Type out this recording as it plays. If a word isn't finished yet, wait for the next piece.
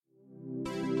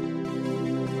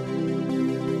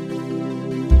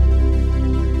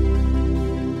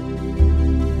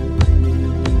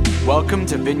Welcome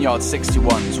to Vineyard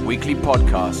 61's weekly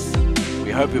podcast. We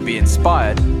hope you'll be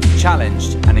inspired,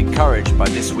 challenged, and encouraged by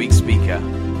this week's speaker.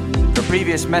 For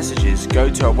previous messages, go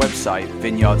to our website,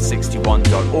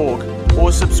 vineyard61.org,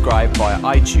 or subscribe via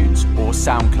iTunes or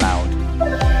SoundCloud.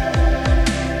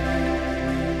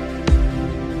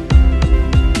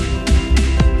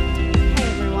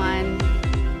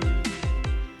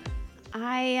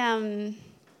 Hey everyone.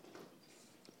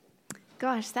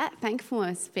 Gosh, that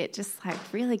thankfulness bit just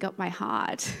really got my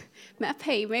heart.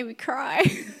 Mappy made me cry.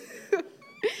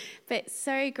 But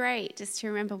so great just to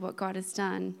remember what God has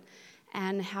done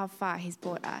and how far He's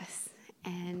brought us.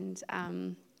 And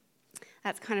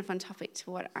that's kind of on topic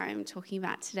to what I'm talking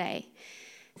about today.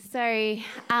 So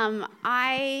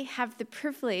I have the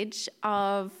privilege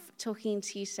of talking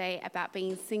to you today about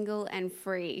being single and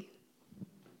free.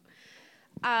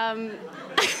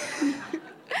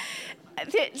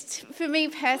 For me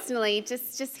personally,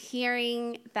 just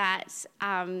hearing that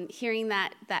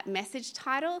message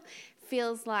title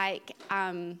feels like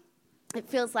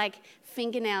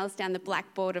fingernails down the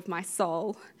blackboard of my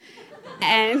soul.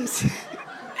 And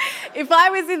if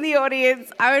I was in the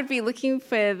audience, I would be looking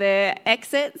for the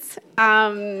exits.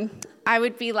 I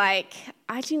would be like,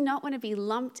 I do not want to be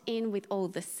lumped in with all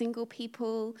the single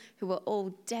people who are all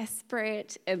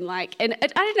desperate and I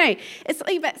don't know, it's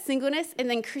something about singleness and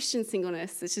then Christian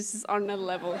singleness, which is just on another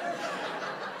level.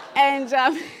 And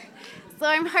so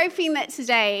I'm hoping that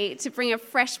today to bring a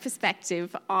fresh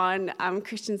perspective on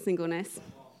Christian singleness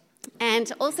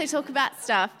and also talk about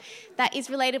stuff that is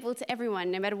relatable to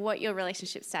everyone, no matter what your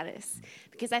relationship status.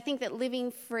 Because I think that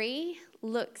living free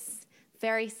looks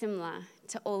very similar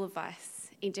to all of us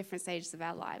in different stages of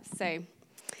our lives. So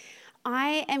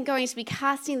I am going to be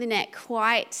casting the net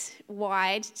quite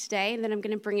wide today, and then I'm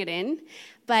going to bring it in.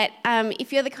 But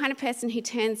if you're the kind of person who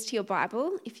turns to your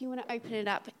Bible, if you want to open it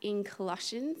up in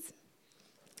Colossians,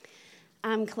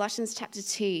 Colossians chapter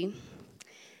 2.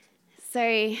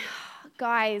 So,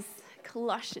 guys,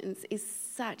 Colossians is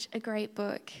such a great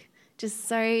book. Just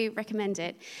so recommend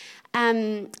it.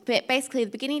 But basically, at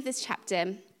the beginning of this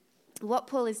chapter, what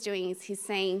Paul is doing is he's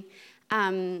saying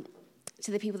to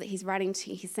the people that he's writing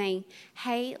to, he's saying,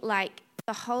 hey,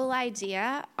 the whole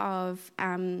idea of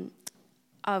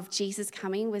Jesus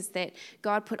coming was that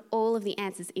God put all of the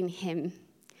answers in him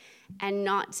and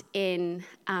not in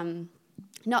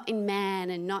man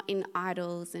and not in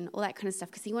idols and all that kind of stuff,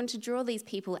 because he wanted to draw these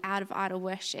people out of idol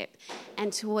worship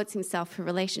and towards himself for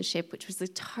relationship, which was a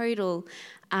total,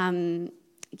 that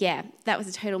was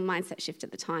a total mindset shift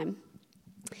at the time.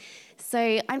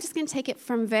 So I'm just going to take it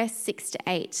from verse 6 to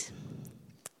 8.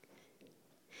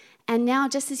 And now,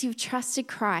 just as you've trusted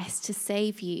Christ to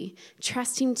save you,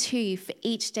 trust him too for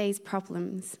each day's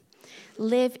problems.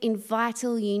 Live in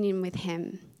vital union with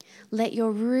him. Let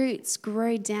your roots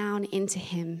grow down into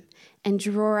him and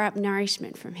draw up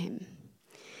nourishment from him.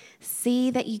 See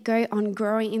that you go on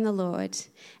growing in the Lord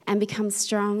and become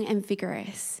strong and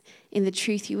vigorous in the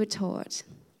truth you were taught.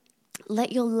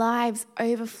 Let your lives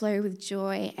overflow with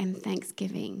joy and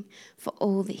thanksgiving for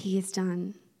all that he has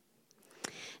done.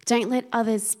 Don't let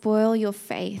others spoil your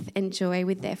faith and joy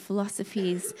with their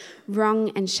philosophies,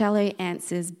 wrong and shallow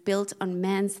answers built on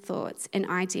man's thoughts and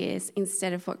ideas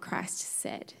instead of what Christ has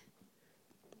said.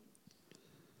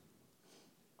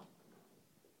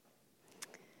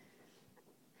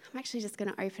 I'm actually just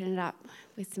going to open it up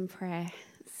with some prayer.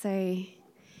 So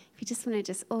if you just want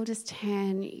to all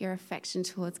turn your affection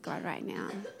towards God right now.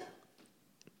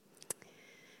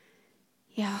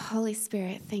 Yeah, Holy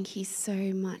Spirit, thank you so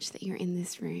much that you're in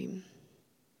this room.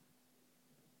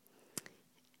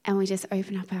 And we just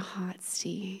open up our hearts to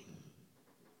you.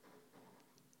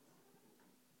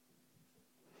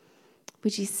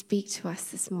 Would you speak to us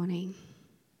this morning?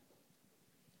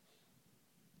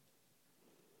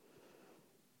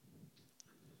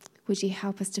 Would you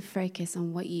help us to focus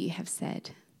on what you have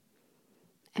said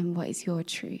and what is your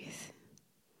truth?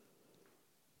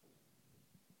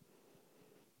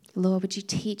 Lord, would you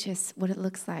teach us what it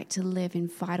looks like to live in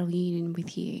vital union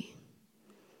with you,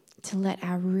 to let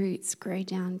our roots grow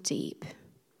down deep?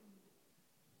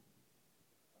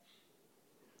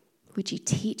 Would you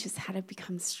teach us how to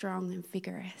become strong and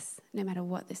vigorous no matter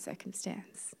what the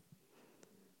circumstance?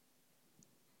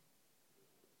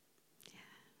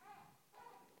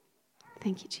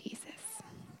 Thank you, Jesus.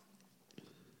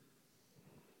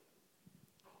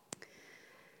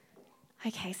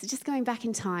 Okay, so just going back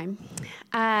in time.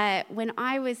 When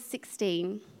I was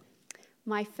 16,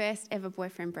 my first ever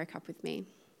boyfriend broke up with me.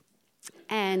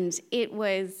 And it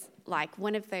was like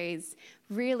one of those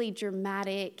really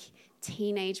dramatic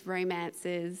teenage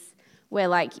romances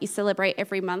where you celebrate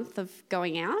every month of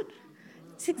going out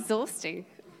It's exhausting.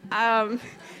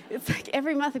 It's like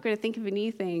every month I've got to think of a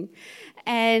new thing.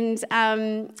 And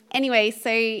anyway, so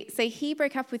he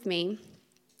broke up with me.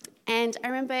 And I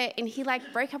remember, and he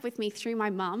broke up with me through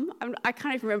my mum. I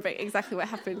can't even remember exactly what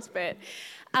happened, but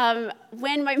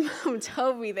when my mum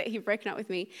told me that he'd broken up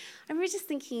with me, I remember just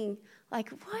thinking,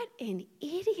 what an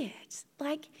idiot.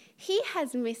 He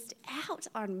has missed out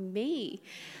on me.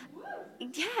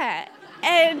 Yeah.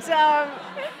 And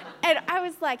I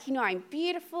was like, I'm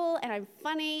beautiful and I'm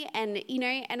funny and,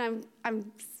 and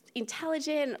I'm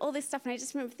intelligent and all this stuff. And I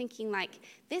just remember thinking,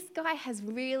 this guy has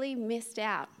really missed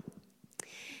out.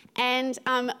 And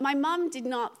my mum did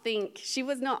not think, she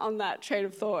was not on that train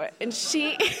of thought. And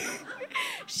she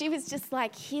was just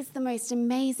like, he's the most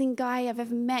amazing guy I've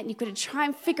ever met. And you've got to try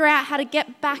and figure out how to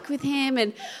get back with him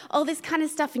and all this kind of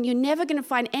stuff. And you're never going to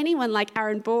find anyone like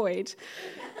Aaron Boyd.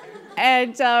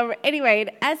 And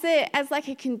anyway, as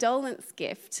a condolence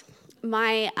gift,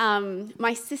 my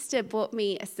sister bought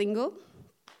me a single.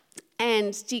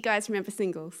 And do you guys remember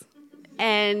singles?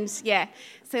 And yeah,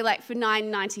 so for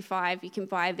 $9.95 you can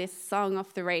buy this song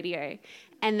off the radio,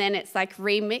 and then it's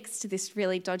remixed to this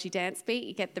really dodgy dance beat.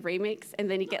 You get the remix,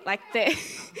 and then you get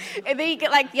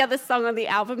the other song on the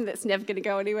album that's never going to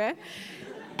go anywhere.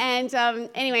 And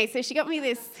anyway, so she got me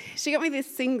this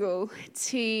single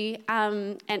to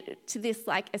this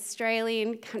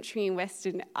Australian country and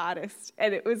western artist,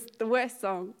 and it was the worst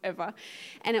song ever,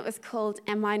 and it was called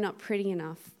 "Am I Not Pretty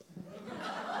Enough?"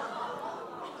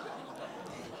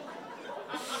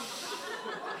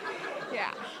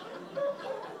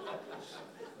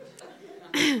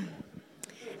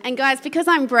 And guys, because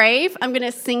I'm brave, I'm going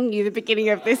to sing you the beginning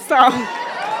of this song.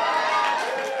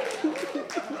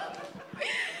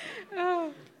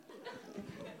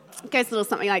 It goes a little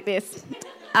something like this.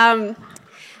 Am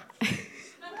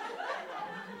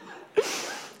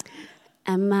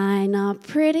I not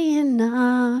pretty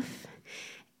enough?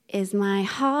 Is my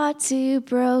heart too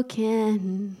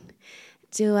broken?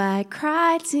 Do I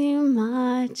cry too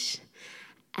much?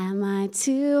 Am I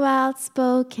too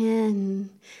outspoken?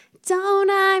 Don't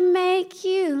I make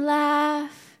you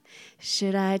laugh?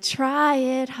 Should I try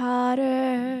it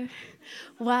harder?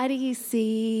 Why do you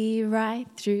see right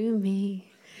through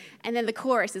me? And then the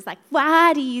chorus is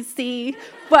why do you see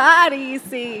right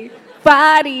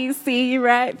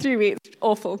through me? It's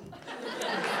awful.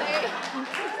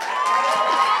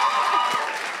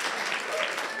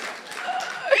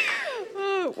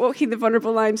 Walking the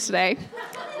vulnerable line today.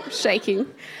 Shaking.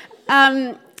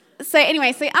 So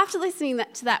anyway, so after listening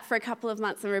to that for a couple of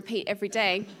months and repeat every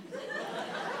day,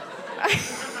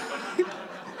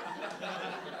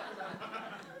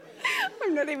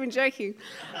 I'm not even joking,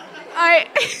 I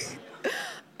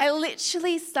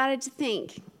literally started to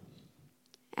think,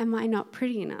 am I not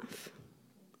pretty enough?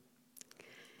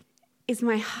 Is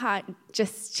my heart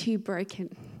just too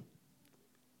broken?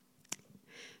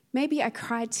 Maybe I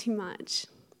cried too much.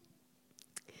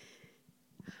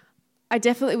 I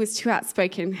definitely was too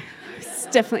outspoken.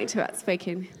 Definitely too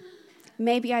outspoken.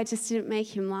 Maybe I just didn't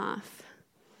make him laugh.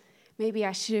 Maybe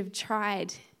I should have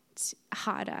tried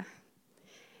harder.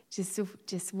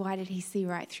 Just why did he see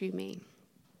right through me?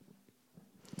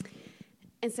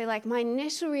 And so my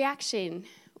initial reaction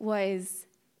was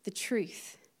the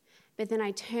truth. But then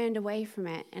I turned away from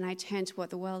it and I turned to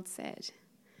what the world said.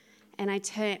 And I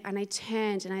turned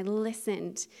and I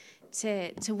listened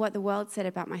to what the world said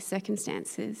about my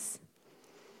circumstances.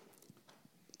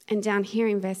 And down here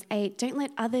in verse 8, don't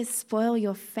let others spoil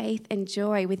your faith and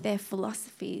joy with their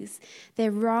philosophies,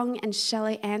 their wrong and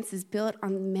shallow answers built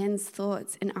on men's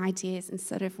thoughts and ideas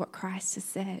instead of what Christ has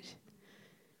said.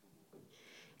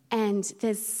 And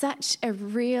there's such a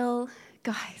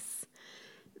realness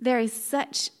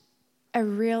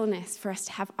for us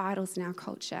to have idols in our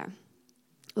culture,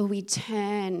 where we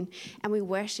turn and we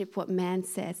worship what man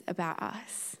says about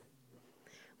us.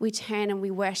 We turn and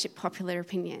we worship popular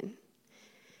opinion.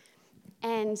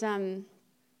 And I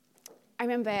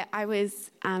remember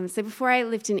so before I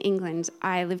lived in England,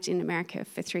 I lived in America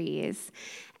for 3 years.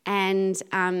 And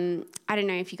I don't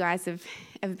know if you guys have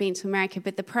ever been to America,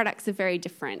 but the products are very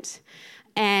different.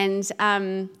 And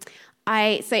so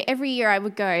every year I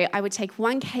would take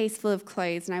one case full of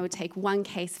clothes and I would take one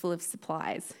case full of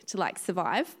supplies to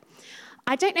survive.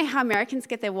 I don't know how Americans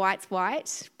get their whites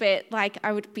white, but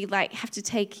I would be have to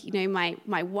take my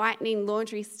whitening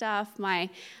laundry stuff, my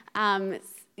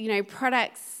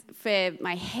products for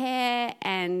my hair,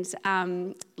 and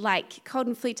cold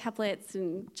and flu tablets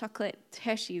and chocolate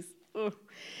Hershey's. Ugh,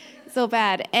 it's all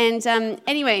bad. And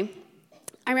anyway,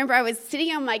 I remember I was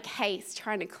sitting on my case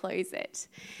trying to close it.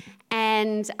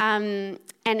 And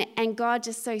God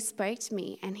just so spoke to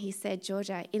me, and he said,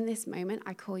 Georgia, in this moment,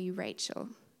 I call you Rachel.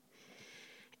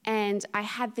 And I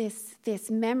had this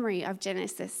memory of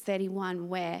Genesis 31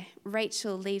 where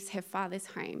Rachel leaves her father's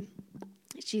home.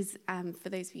 She's, for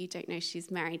those of you who don't know,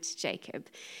 she's married to Jacob.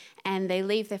 And they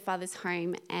leave their father's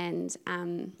home, and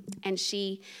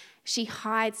she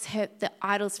hides the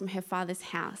idols from her father's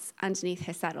house underneath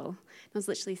her saddle. I was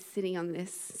literally sitting on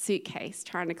this suitcase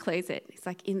trying to close it. It's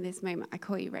like, in this moment, I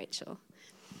call you Rachel.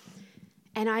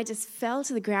 And I just fell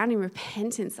to the ground in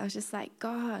repentance. I was just like,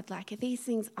 God, like, are these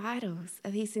things idols?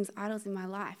 Are these things idols in my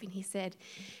life? And he said,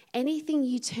 anything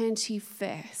you turn to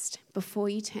first before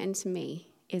you turn to me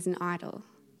is an idol.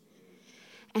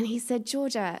 And he said,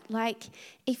 Georgia, like,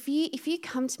 if you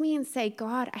come to me and say,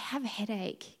 God, I have a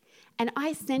headache, and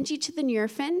I send you to the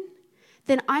Nurofen,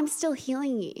 then I'm still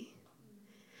healing you.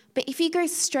 But if you go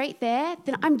straight there,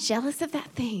 then I'm jealous of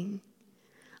that thing.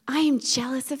 I am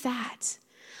jealous of that.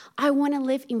 I want to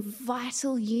live in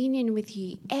vital union with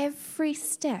you every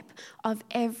step of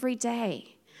every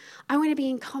day. I want to be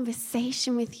in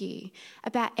conversation with you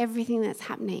about everything that's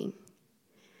happening.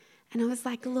 And I was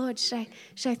like, Lord, should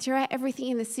I throw out everything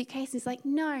in the suitcase? And he's like,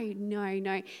 no.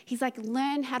 He's like,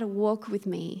 learn how to walk with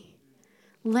me.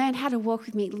 Learn how to walk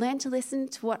with me. Learn to listen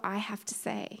to what I have to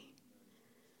say.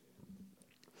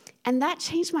 And that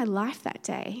changed my life that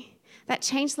day. That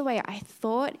changed the way I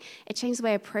thought. It changed the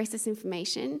way I processed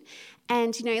information.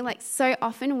 And, like, so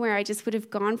often where I just would have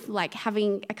gone for, like,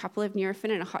 having a couple of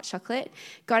Nurofen and a hot chocolate,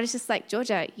 God is just like,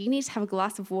 Georgia, you need to have a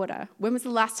glass of water. When was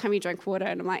the last time you drank water?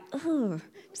 And I'm like, I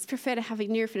just prefer to have a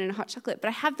Nurofen and a hot chocolate. But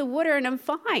I have the water and I'm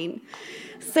fine.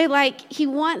 So, like, he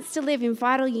wants to live in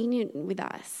vital union with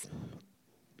us.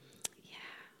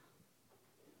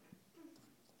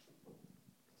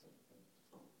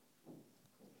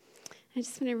 I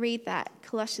just want to read that,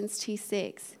 Colossians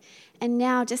 2:6. And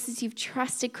now, just as you've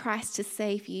trusted Christ to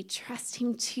save you, trust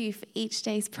him too for each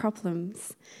day's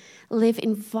problems. Live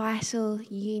in vital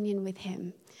union with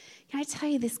him. Can I tell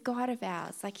you, this God of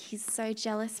ours, like, he's so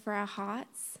jealous for our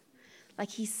hearts.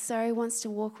 Like, he so wants to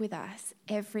walk with us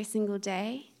every single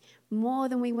day, more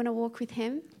than we want to walk with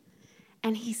him.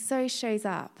 And he so shows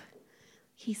up.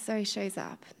 He so shows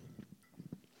up.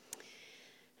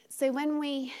 So when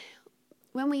we're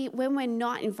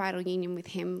not in vital union with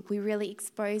him, we really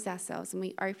expose ourselves and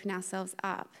we open ourselves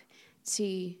up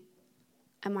to,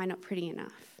 am I not pretty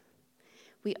enough?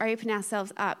 We open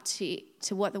ourselves up to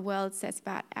what the world says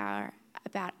about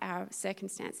our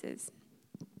circumstances.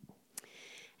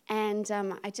 And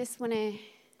I just want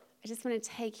to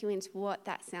take you into what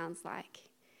that sounds like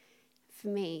for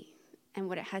me and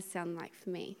what it has sounded like for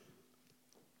me.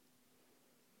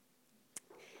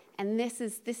 And this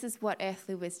is what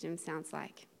earthly wisdom sounds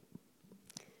like.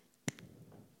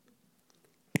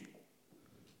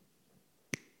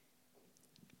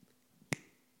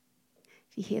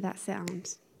 Do you hear that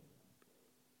sound?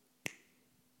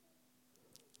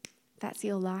 That's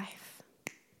your life.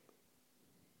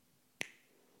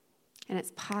 And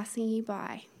it's passing you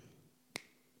by.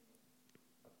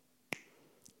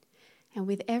 And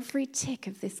with every tick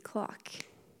of this clock,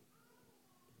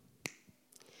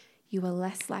 you are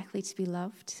less likely to be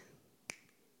loved.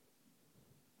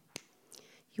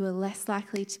 You are less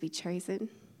likely to be chosen.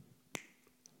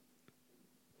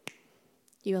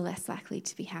 You are less likely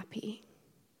to be happy.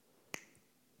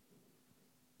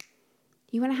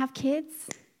 You want to have kids?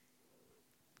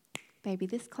 Baby,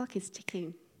 this clock is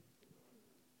ticking.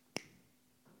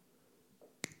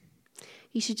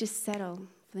 You should just settle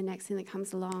for the next thing that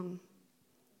comes along.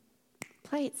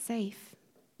 Play it safe.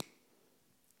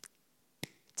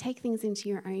 Take things into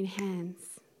your own hands.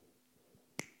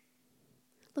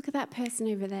 Look at that person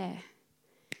over there.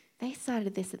 They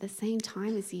started this at the same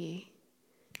time as you.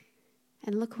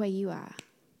 And look where you are.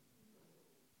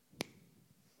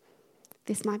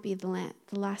 This might be the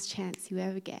last chance you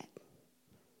ever get.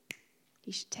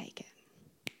 You should take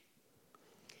it.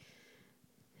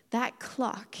 That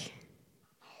clock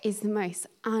is the most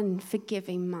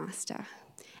unforgiving master.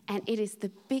 And it is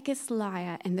the biggest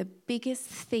liar and the biggest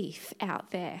thief out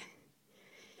there.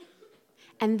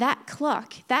 And that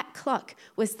clock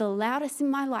was the loudest in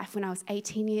my life when I was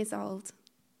 18 years old.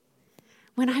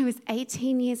 When I was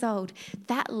 18 years old,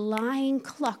 that lying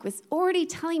clock was already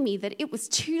telling me that it was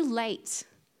too late,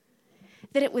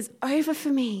 that it was over for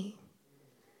me,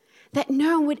 that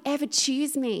no one would ever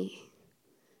choose me.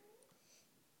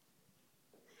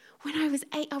 When I was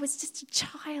 8, I was just a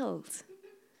child.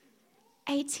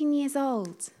 18 years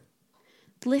old,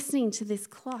 listening to this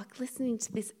clock, listening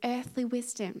to this earthly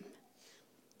wisdom.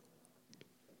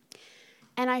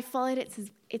 And I followed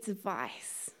its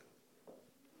advice.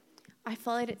 I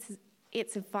followed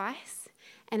its advice,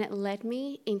 and it led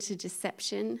me into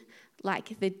deception,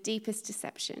 like the deepest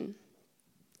deception.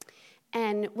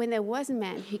 And when there was a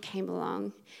man who came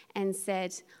along and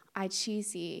said, I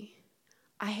choose you,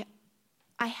 I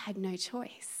had no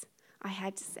choice. I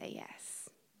had to say yes,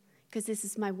 because this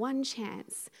is my one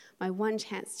chance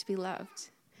to be loved.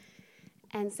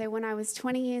 And so when I was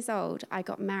 20 years old, I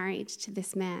got married to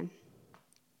this man.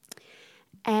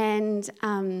 And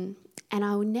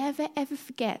I will never, ever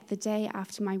forget the day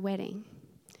after my wedding,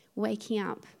 waking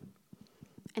up,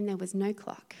 and there was no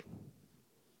clock.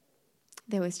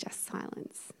 There was just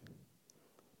silence.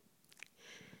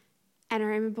 And I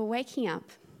remember waking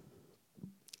up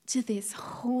to this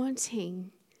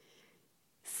haunting,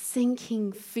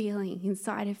 sinking feeling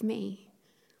inside of me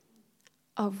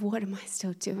of what am I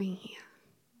still doing here?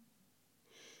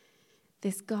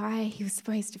 This guy, he was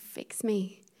supposed to fix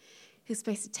me. He was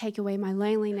supposed to take away my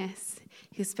loneliness.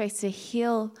 He was supposed to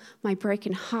heal my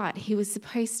broken heart. I was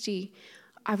supposed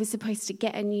to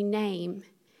get a new name,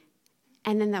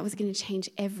 and then that was going to change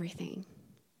everything.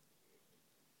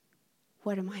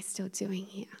 What am I still doing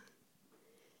here?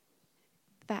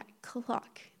 That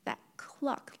clock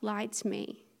lied to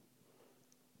me.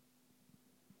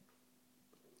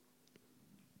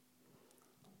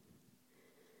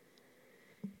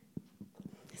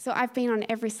 So I've been on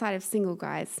every side of single,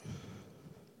 guys.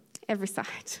 Every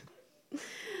side.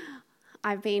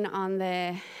 I've been on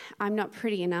the I'm not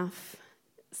pretty enough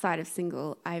side of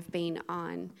single. I've been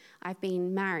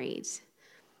married.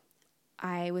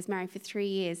 I was married for 3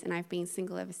 years, and I've been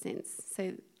single ever since.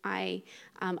 So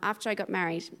after I got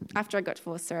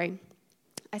divorced,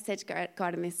 I said to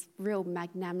God in this real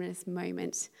magnanimous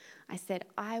moment, I said,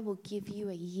 I will give you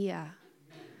a year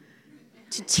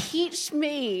to teach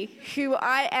me who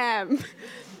I am.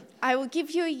 I will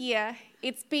give you a year.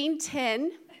 It's been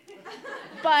 10,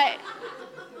 but,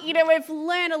 we've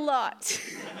learned a lot.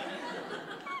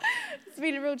 It's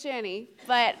been a real journey.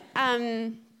 But,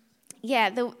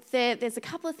 there's a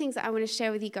couple of things that I want to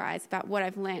share with you guys about what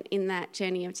I've learned in that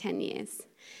journey of 10 years.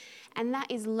 And that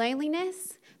is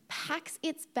loneliness packs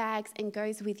its bags and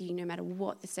goes with you no matter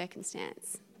what the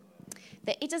circumstance.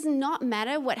 That it does not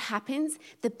matter what happens,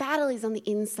 the battle is on the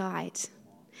inside.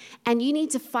 And you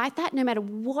need to fight that no matter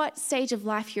what stage of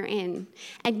life you're in.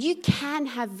 And you can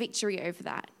have victory over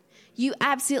that. You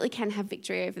absolutely can have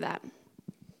victory over that.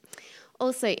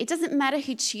 Also, it doesn't matter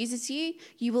who chooses you.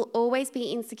 You will always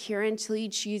be insecure until you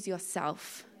choose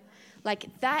yourself.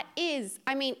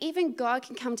 Even God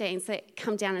can come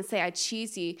down and say, I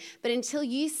choose you. But until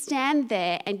you stand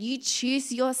there and you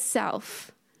choose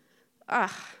yourself,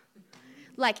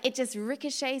 it just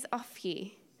ricochets off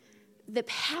you. The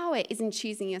power is in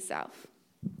choosing yourself.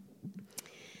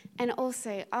 And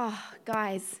also,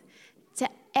 guys, to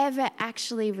ever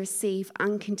actually receive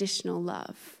unconditional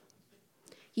love,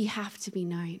 you have to be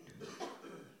known.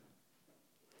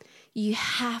 You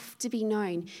have to be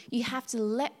known. You have to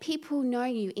let people know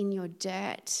you in your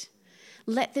dirt.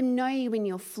 Let them know you in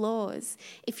your flaws.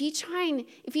 If you try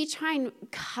and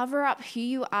cover up who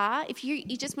you are, if you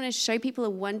just want to show people a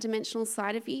one-dimensional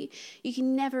side of you, you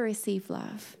can never receive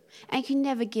love. And you can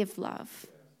never give love.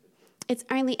 It's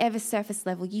only ever surface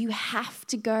level. You have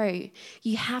to go.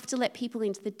 You have to let people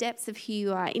into the depths of who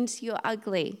you are, into your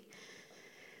ugly.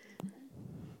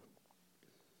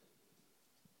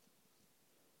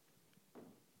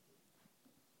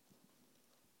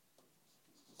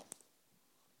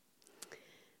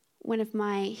 One of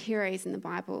my heroes in the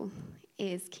Bible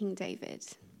is King David.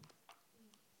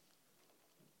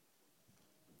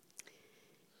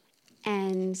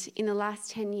 And in the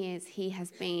last 10 years,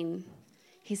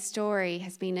 his story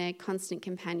has been a constant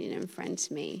companion and friend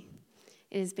to me.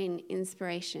 It has been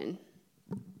inspiration.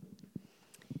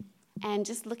 And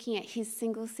just looking at his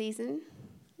single season,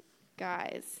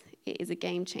 guys, it is a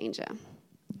game changer.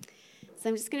 So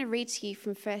I'm just going to read to you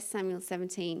from 1 Samuel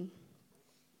 17.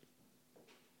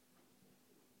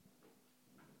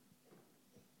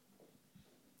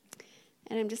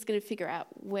 And I'm just going to figure out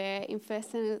where in 1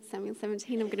 Samuel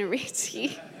 17 I'm going to read to you.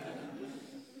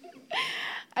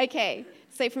 Okay,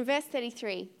 so from verse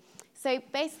 33. So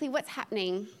basically what's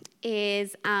happening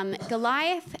is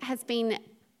Goliath has been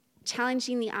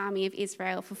challenging the army of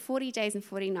Israel for 40 days and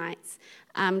 40 nights,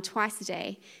 twice a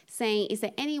day, saying, is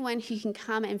there anyone who can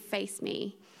come and face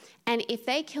me? And if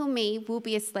they kill me, we'll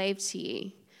be a slave to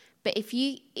you. But if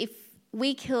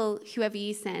we kill whoever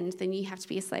you send, then you have to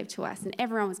be a slave to us. And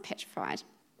everyone was petrified.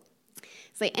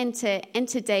 So enter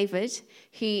David,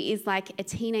 who is like a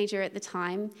teenager at the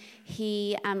time.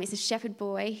 He is a shepherd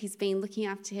boy who's been looking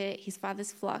after his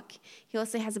father's flock. He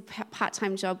also has a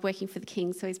part-time job working for the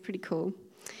king, so he's pretty cool.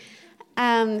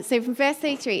 So from verse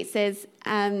 33 it says,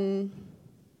 from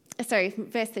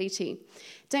verse 32,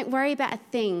 "Don't worry about a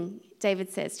thing,"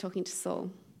 David says, talking to Saul.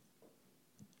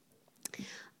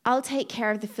 "I'll take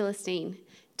care of the Philistine."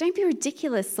 "Don't be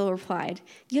ridiculous," Saul replied.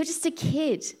 "You're just a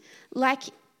kid.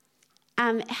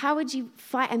 How would you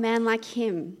fight a man like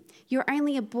him? You're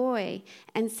only a boy,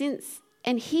 and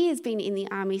he has been in the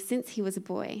army since he was a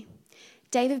boy."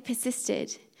 David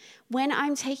persisted. "When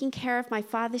I'm taking care of my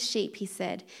father's sheep," he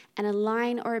said, "and a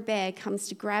lion or a bear comes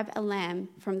to grab a lamb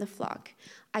from the flock,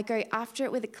 I go after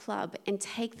it with a club and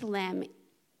take the lamb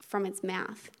from its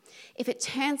mouth. If it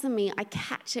turns on me, I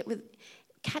catch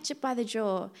it by the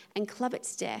jaw and club it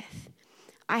to death.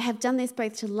 I have done this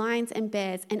both to lions and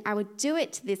bears, and I would do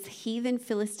it to this heathen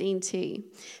Philistine too,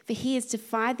 for he has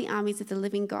defied the armies of the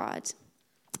living God.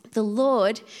 The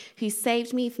Lord, who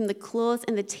saved me from the claws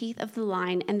and the teeth of the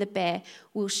lion and the bear,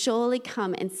 will surely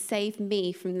come and save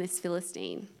me from this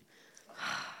Philistine."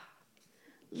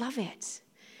 Love it.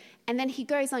 And then he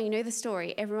goes on, you know the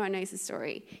story, everyone knows the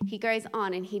story. He goes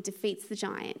on and he defeats the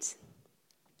giant.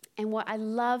 And what I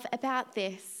love about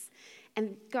this,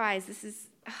 and guys, this is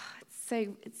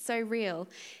it's so real,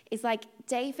 is like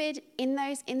David in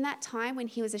that time when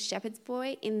he was a shepherd's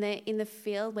boy in the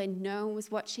field where no one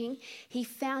was watching, he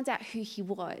found out who he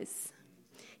was.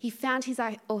 He found his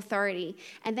authority,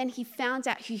 and then he found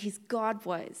out who his God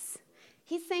was.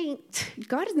 He's saying,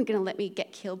 God isn't going to let me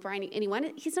get killed by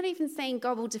anyone. He's not even saying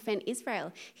God will defend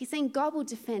Israel. He's saying God will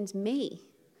defend me.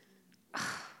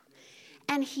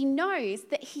 And he knows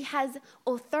that he has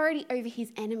authority over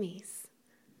his enemies.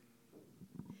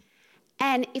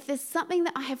 And if there's something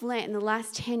that I have learned in the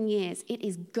last 10 years, it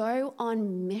is go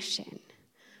on mission.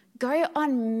 Go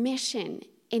on mission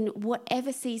in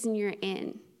whatever season you're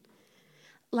in.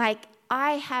 Like,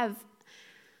 I've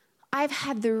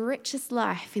had the richest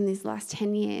life in these last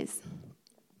 10 years.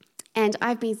 And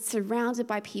I've been surrounded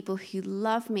by people who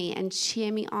love me and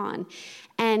cheer me on.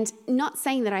 And not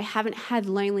saying that I haven't had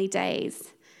lonely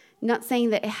days, not saying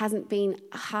that it hasn't been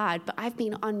hard, but I've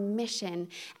been on mission.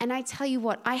 And I tell you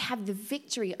what, I have the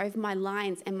victory over my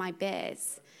lions and my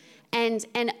bears. And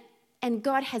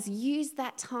God has used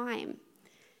that time.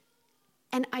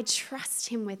 And I trust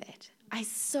him with it. I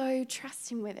so trust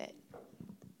him with it.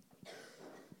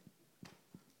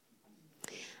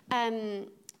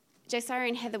 Josiah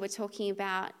and Heather were talking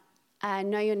about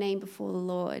know your name before the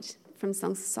Lord from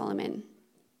Songs of Solomon.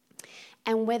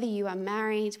 And whether you are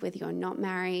married, whether you're not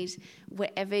married,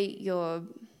 whatever your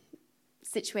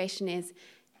situation is,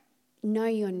 know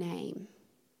your name.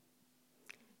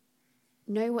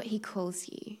 Know what he calls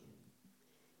you.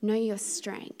 Know your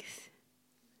strength.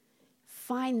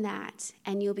 Find that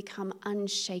and you'll become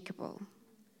unshakable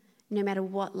no matter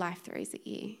what life throws at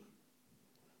you.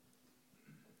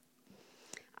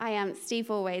 Steve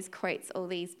always quotes all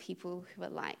these people who are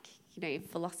like,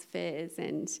 philosophers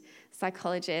and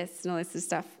psychologists and all this sort of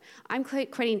stuff. I'm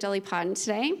quoting Dolly Parton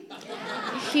today,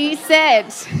 who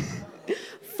said,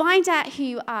 "Find out who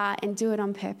you are and do it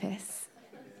on purpose."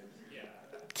 Yeah.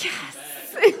 Yes.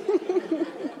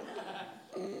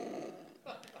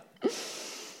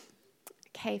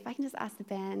 Okay, if I can just ask the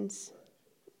band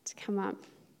to come up.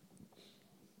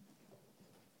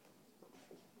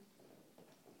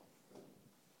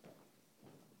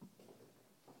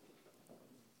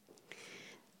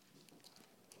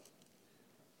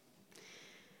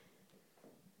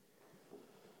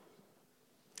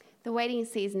 The waiting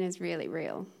season is really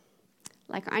real.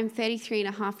 Like, I'm 33 and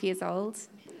a half years old.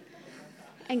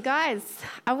 And guys,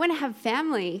 I want to have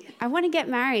family. I want to get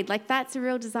married. Like, that's a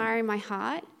real desire in my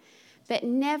heart. But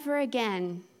never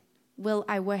again will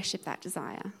I worship that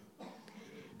desire.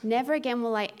 Never again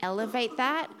will I elevate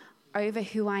that over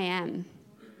who I am.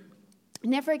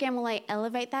 Never again will I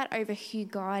elevate that over who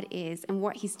God is and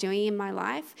what he's doing in my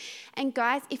life. And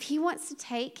guys, if he wants to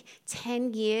take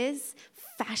 10 years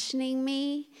fashioning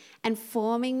me and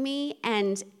forming me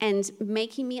and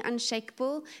making me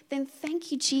unshakable, then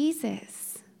thank you,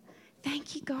 Jesus.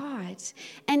 Thank you, God.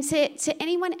 And to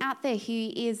anyone out there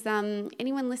who is,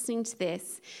 anyone listening to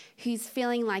this, who's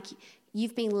feeling like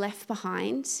you've been left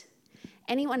behind,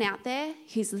 anyone out there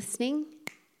who's listening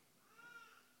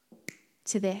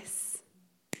to this,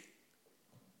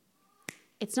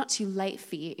 it's not too late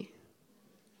for you.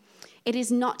 It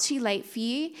is not too late for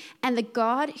you, and the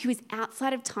God who is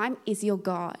outside of time is your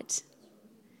God.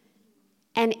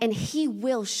 And he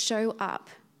will show up.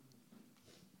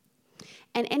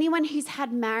 And anyone who's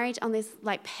had marriage on this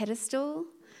like pedestal,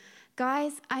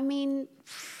 guys, I mean,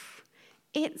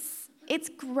 it's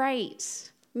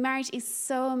great. Marriage is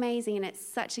so amazing and it's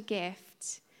such a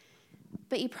gift.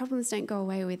 But your problems don't go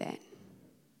away with it.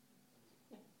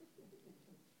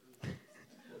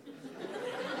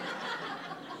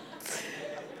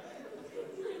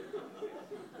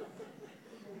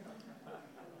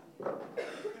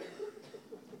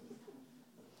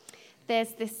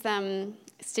 There's this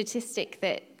statistic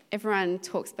that everyone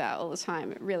talks about all the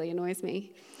time. It really annoys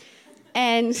me.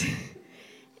 And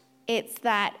it's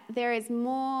that there is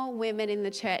more women in the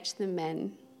church than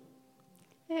men.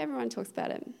 Everyone talks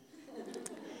about it.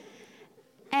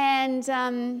 And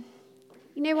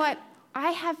you know what?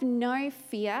 I have no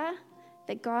fear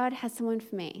that God has someone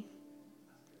for me.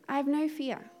 I have no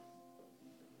fear.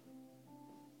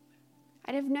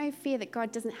 I have no fear that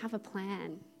God doesn't have a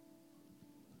plan.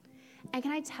 And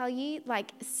can I tell you,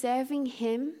 like, serving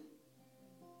him,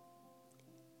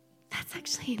 that's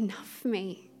actually enough for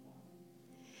me.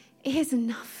 It is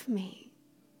enough for me.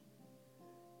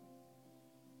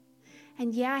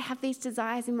 And yeah, I have these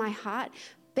desires in my heart,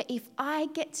 but if I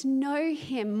get to know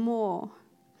him more,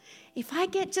 if I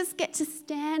just get to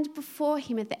stand before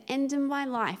him at the end of my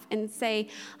life and say,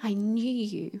 I knew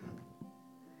you,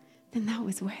 then that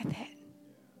was worth it.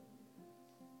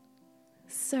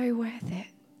 So worth it.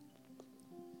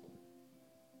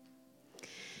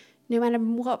 No matter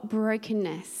what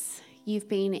brokenness you've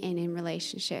been in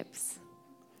relationships,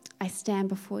 I stand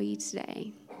before you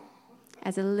today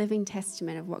as a living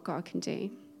testament of what God can do.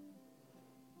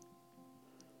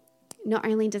 Not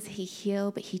only does he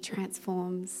heal, but he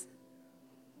transforms.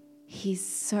 He's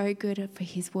so good for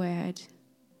his word.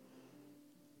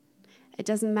 It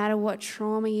doesn't matter what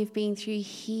trauma you've been through,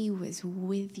 he was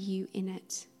with you in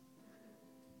it.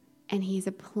 And he has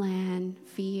a plan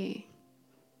for you.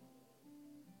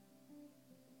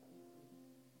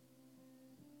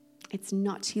 It's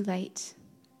not too late.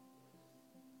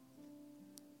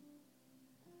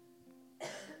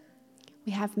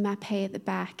 We have Mape at the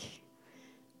back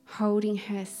holding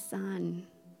her son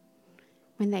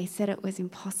when they said it was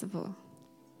impossible.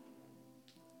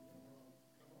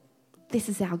 This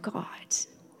is our God.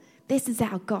 This is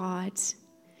our God.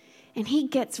 And he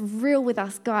gets real with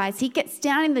us, guys. He gets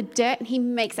down in the dirt and he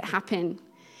makes it happen.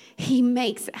 He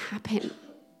makes it happen.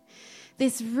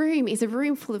 This room is a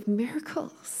room full of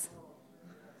miracles.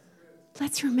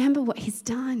 Let's remember what he's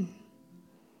done.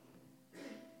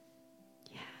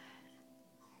 Yeah.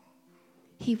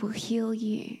 He will heal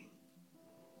you.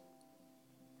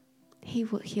 He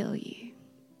will heal you.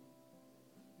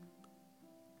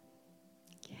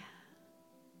 Yeah.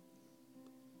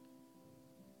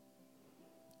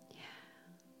 Yeah.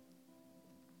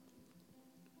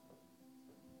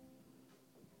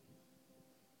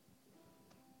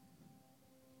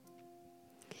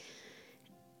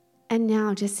 And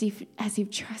now, just as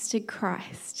you've trusted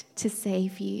Christ to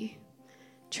save you,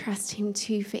 trust him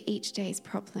too for each day's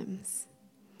problems.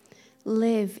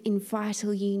 Live in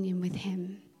vital union with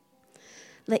him.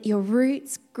 Let your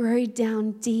roots grow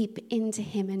down deep into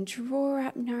him and draw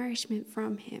up nourishment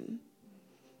from him.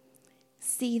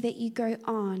 See that you go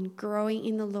on growing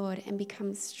in the Lord and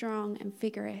become strong and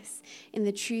vigorous in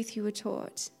the truth you were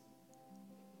taught.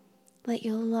 Let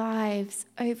your lives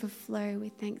overflow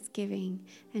with thanksgiving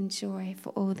and joy for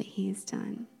all that he has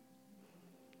done.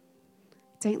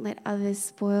 Don't let others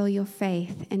spoil your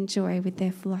faith and joy with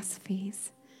their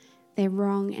philosophies, their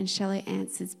wrong and shallow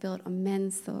answers built on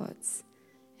men's thoughts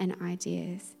and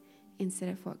ideas instead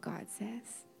of what God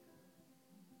says.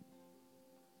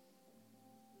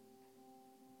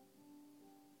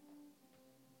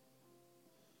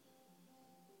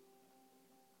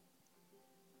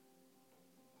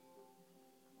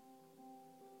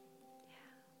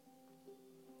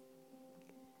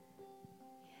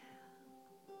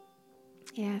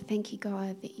 Yeah, thank you,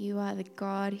 God, that you are the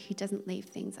God who doesn't leave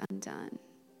things undone.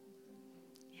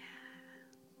 Yeah.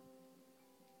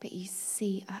 But you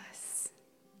see us.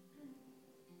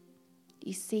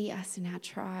 You see us in our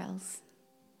trials,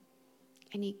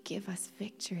 and you give us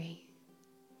victory.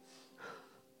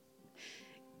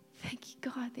 Thank you,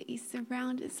 God, that you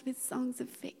surround us with songs of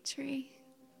victory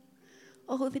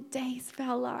all the days of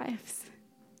our lives.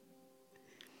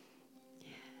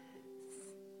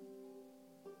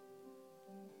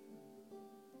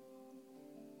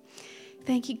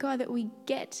 Thank you, God, that we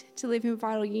get to live in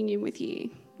vital union with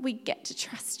you. We get to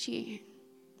trust you.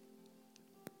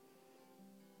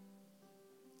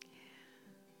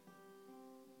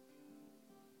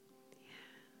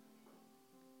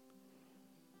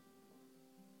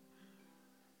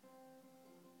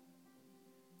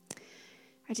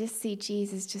 I just see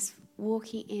Jesus just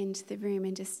walking into the room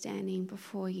and just standing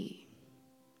before you.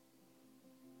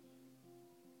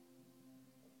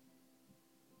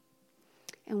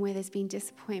 And where there's been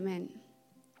disappointment,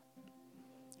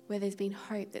 where there's been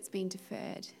hope that's been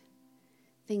deferred,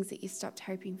 things that you stopped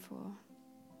hoping for,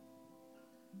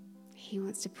 he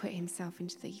wants to put himself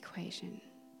into the equation.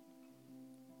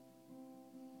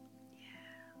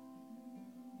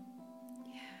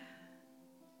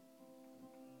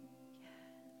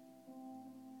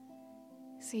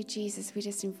 So Jesus, we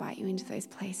just invite you into those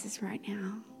places right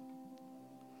now.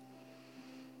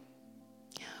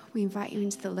 We invite you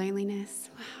into the loneliness.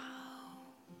 Wow.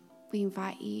 We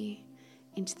invite you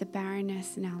into the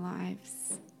barrenness in our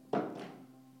lives.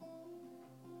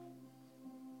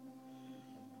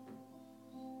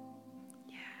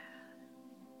 Yeah.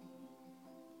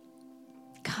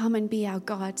 Come and be our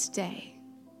God today.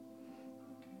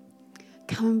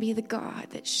 Come and be the God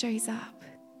that shows up.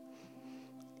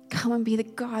 Come and be the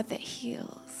God that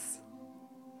heals.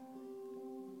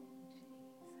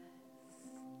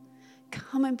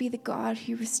 Come and be the God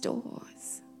who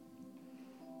restores.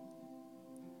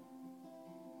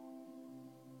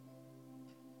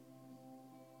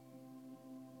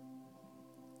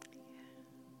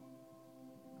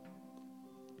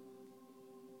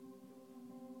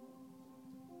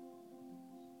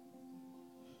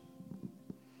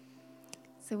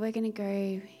 So we're going to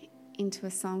go into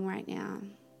a song right now.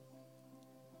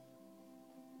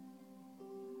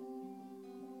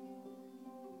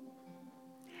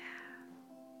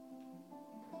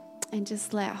 And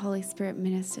just let Holy Spirit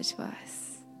minister to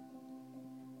us.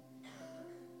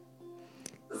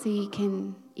 So you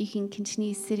can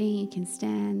continue sitting, you can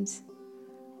stand.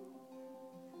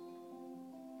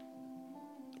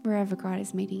 Wherever God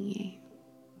is meeting you.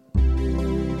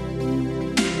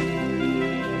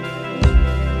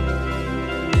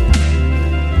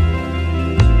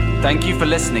 Thank you for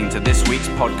listening to this week's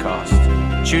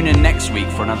podcast. Tune in next week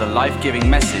for another life-giving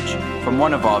message from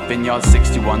one of our Vineyard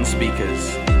 61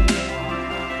 speakers.